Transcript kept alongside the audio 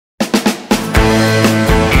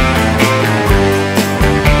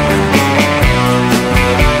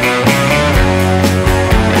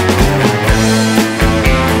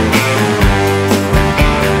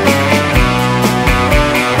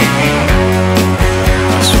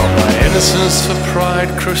Arms for pride,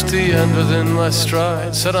 crushed the end within my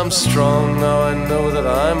stride. Said I'm strong, now I know that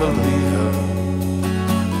I'm a leader.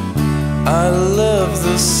 I love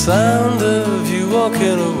the sound of you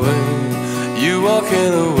walking away, you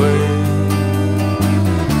walking away.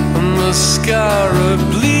 Mascara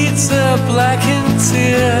bleeds a blackened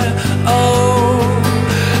tear. Oh,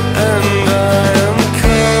 and I am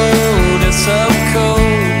cold, yes I'm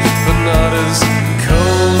cold, but not as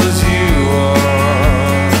cold as you are.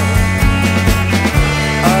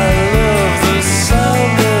 I love the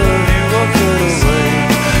sound of you walking away,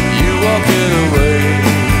 you walking away.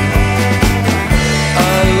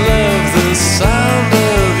 I love the sound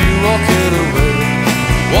of you walking away,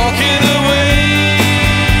 walking away.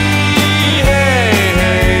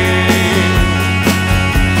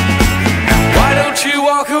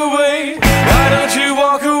 Walk away, why don't you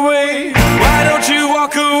walk away? Why don't you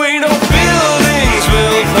walk away? No buildings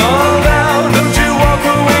will fall down. Don't you walk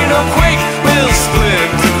away, no quake will split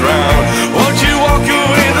the ground. Won't you walk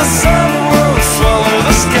away, the sun won't swallow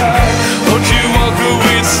the sky. Won't you walk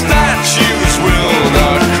away, the statues will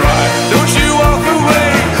not cry. Don't you walk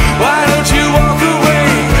away, why don't you walk away?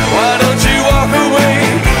 Why don't you walk away?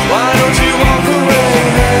 Why don't you walk away?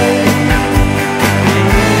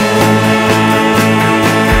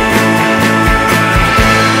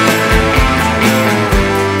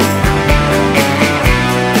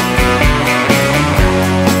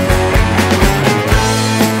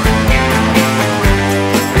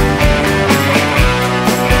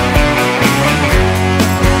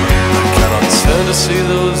 To see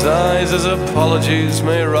those eyes as apologies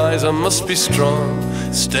may rise. I must be strong,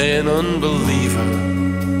 stay an unbeliever,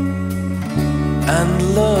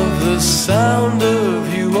 and love the sound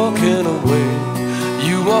of you walking away,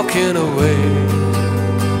 you walking away.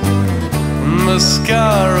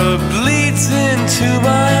 Mascara bleeds into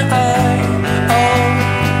my eye. Oh,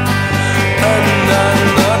 and I'm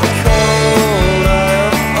not cold, I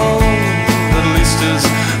am old, at least as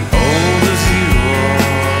old as you are.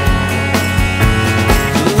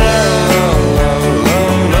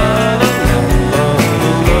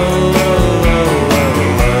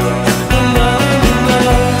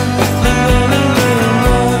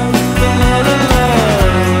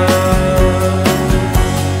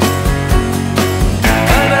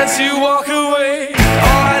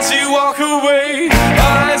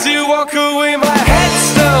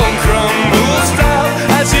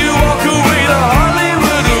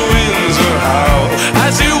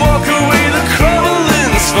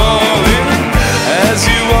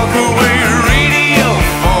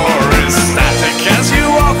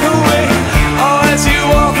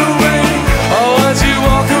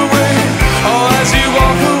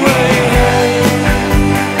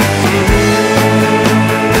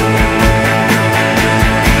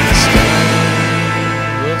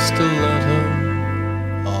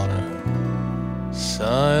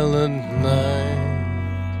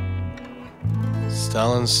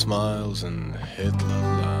 Stalin smiles and Hitler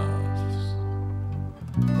laughs.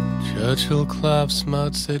 Churchill claps, Mao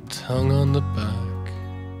Zedong on the back.